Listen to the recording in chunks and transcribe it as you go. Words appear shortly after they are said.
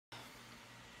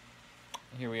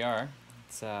here we are.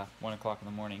 It's 1 o'clock in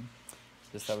the morning.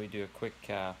 Just thought we'd do a quick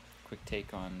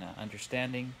take on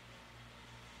understanding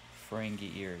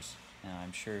Ferengi Ears. Now,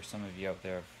 I'm sure some of you out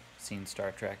there have seen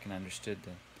Star Trek and understood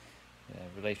the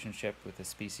relationship with the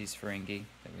species Ferengi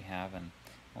that we have, and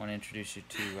I want to introduce you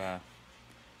to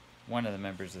one of the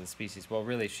members of the species. Well,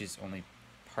 really, she's only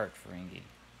part Ferengi,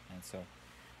 and so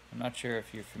I'm not sure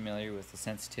if you're familiar with the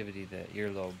sensitivity, the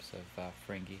earlobes of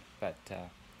Ferengi, but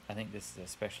I think this is an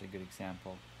especially good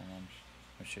example, and I'm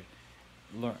sure,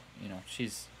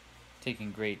 she's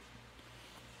taking great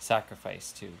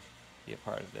sacrifice to be a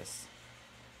part of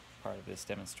this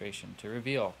demonstration, to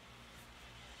reveal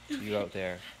to you out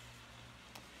there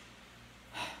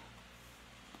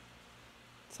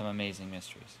some amazing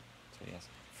mysteries. So yes,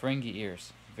 Ferengi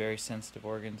ears, very sensitive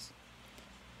organs.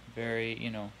 Very,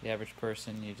 the average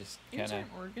person, you just kind of... Ears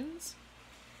aren't organs?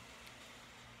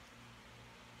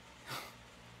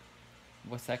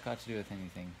 What's that got to do with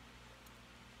anything?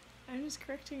 I'm just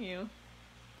correcting you.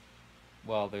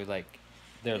 Well, they're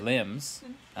limbs.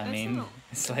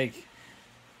 It's like,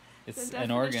 it's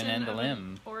an organ and a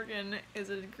limb. An organ is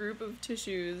a group of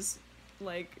tissues,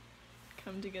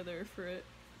 come together for a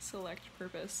select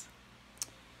purpose.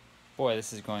 Boy,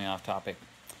 this is going off topic.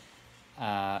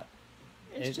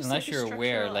 It's just unless you're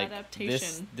aware,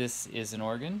 adaptation. this is an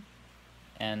organ,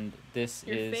 and this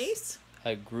Your is face?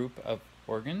 a group of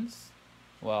organs.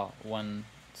 Well, one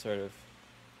sort of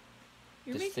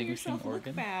You're making yourself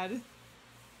organ. Look bad.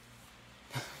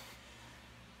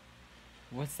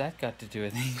 What's that got to do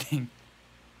with anything?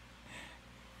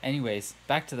 Anyways,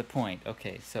 back to the point.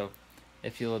 Okay, so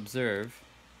if you'll observe,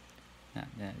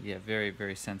 yeah, very,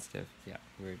 very sensitive. Yeah,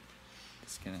 we're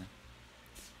just gonna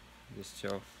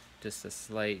show just a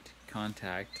slight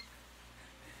contact.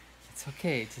 It's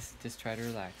okay. Just try to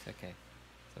relax. Okay.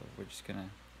 So we're just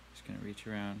gonna reach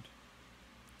around.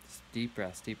 Just deep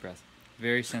breaths. Deep breaths.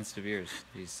 Very sensitive ears.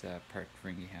 These part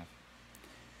Ferengi have.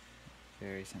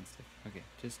 Very sensitive. Okay.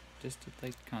 Just to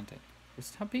light contact. Well,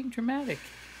 stop being dramatic.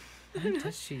 I haven't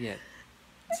touched you yet.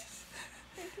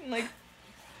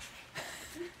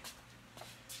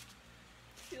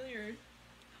 Feel your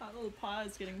hot little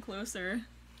paws getting closer.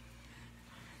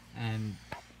 And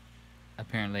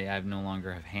apparently I no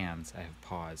longer have hands, I have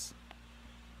paws.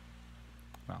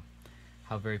 Well,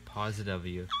 how very positive of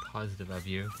you.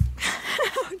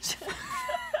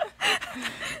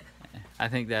 I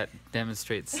think that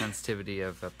demonstrates sensitivity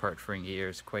of part Ferengi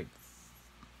ears quite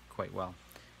well.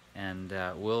 And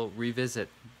we'll revisit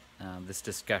this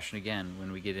discussion again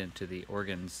when we get into the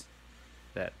organs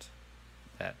that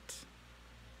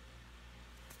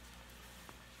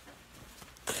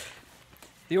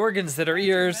the organs that are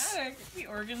ears. Dramatic. The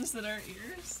organs that are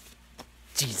ears.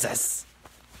 Jesus.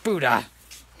 Buddha.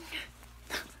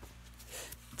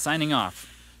 Signing off.